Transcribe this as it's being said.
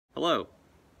Hello,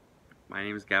 my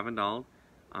name is Gavin.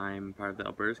 I'm part of the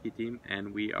Alberta ski team,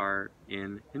 and we are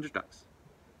in Hinterducks.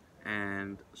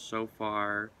 And so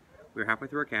far, we're halfway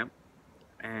through our camp,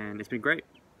 and it's been great.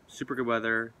 Super good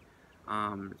weather.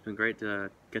 It's been great to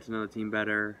get to know the team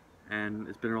better, and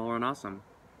it's been all around awesome.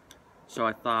 So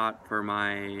I thought for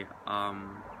my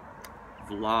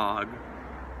vlog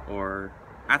or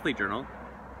athlete journal,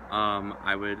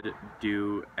 I would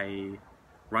do a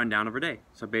rundown of our day.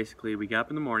 So basically, we get up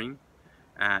in the morning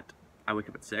I wake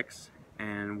up at 6,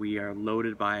 and we are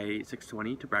loaded by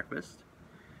 6:20 to breakfast,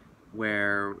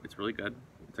 where it's really good.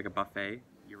 It's like a buffet.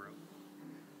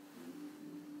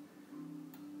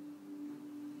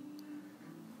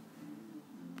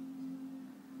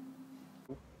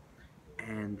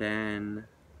 And then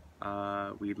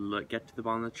we get to the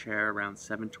bottom of the chair around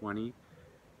 7:20,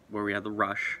 where we have the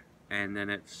rush, and then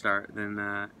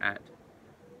at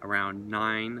around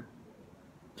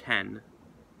 9:10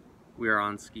 we are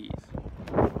on skis.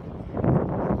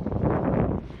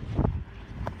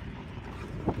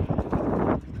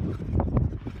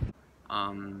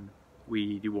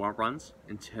 We do warm-up runs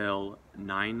until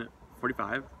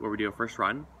 9:45, where we do a first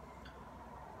run,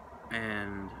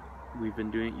 and we've been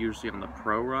doing it usually on the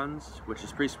pro runs, which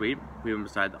is pretty sweet. We've been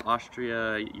beside the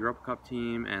Austria Europa Cup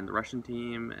team and the Russian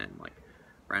team and like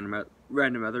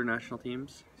random other national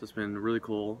teams. So it's been really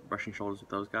cool brushing shoulders with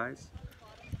those guys.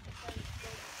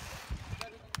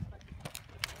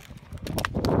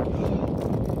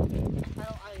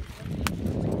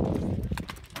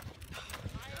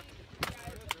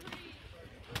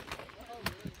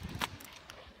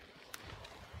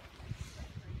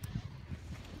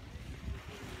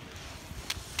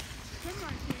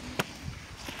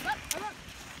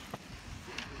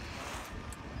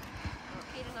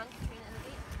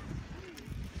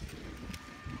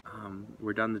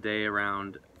 We're done the day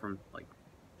around from like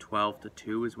 12 to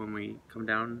 2 is when we come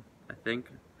down, I think.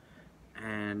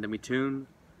 And then we tune,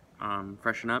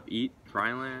 freshen up, eat,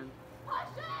 dry land.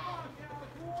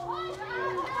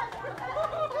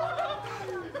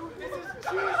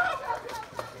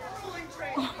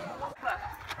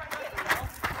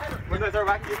 We're gonna throw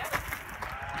back to you.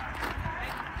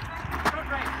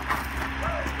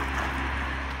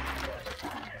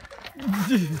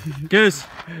 Goose.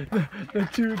 The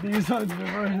two of these on the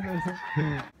first.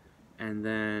 And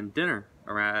then dinner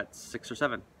around at 6 or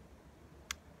 7.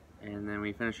 And then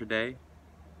we finish our day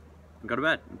and go to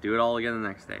bed. Do it all again the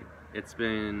next day. It's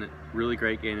been really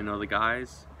great getting to know the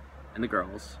guys and the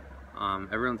girls.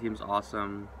 Everyone on the team's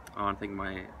awesome. I want to thank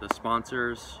the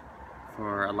sponsors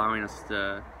for allowing us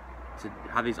to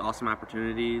have these awesome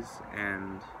opportunities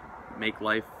and make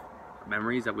life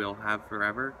memories that we'll have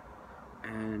forever.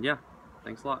 And yeah,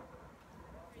 thanks a lot.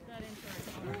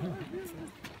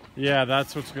 Yeah,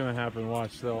 that's what's gonna happen.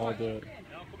 Watch, they'll all do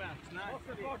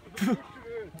it.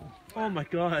 Oh my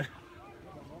god.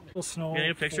 Snow.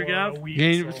 Getting a picture, Gav?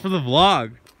 It's for the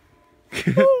vlog.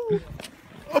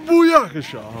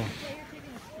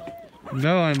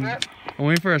 No, I'm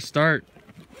waiting for a start.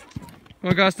 Come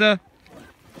on, Costa.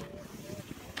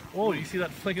 Oh, you see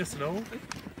that flick of snow?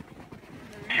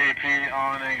 KP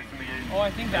on the gate. Oh, I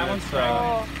think that one's for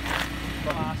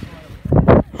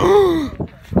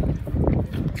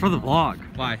It's for the vlog.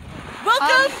 Why?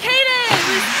 Welcome,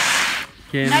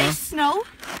 Kaden! Nice snow.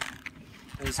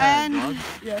 And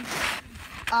yeah.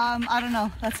 I don't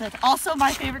know. That's it. Also,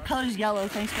 my favorite color is yellow.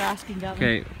 Thanks for asking, Gavin.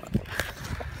 Okay.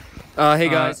 Hey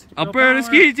guys. Alberta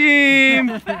ski team!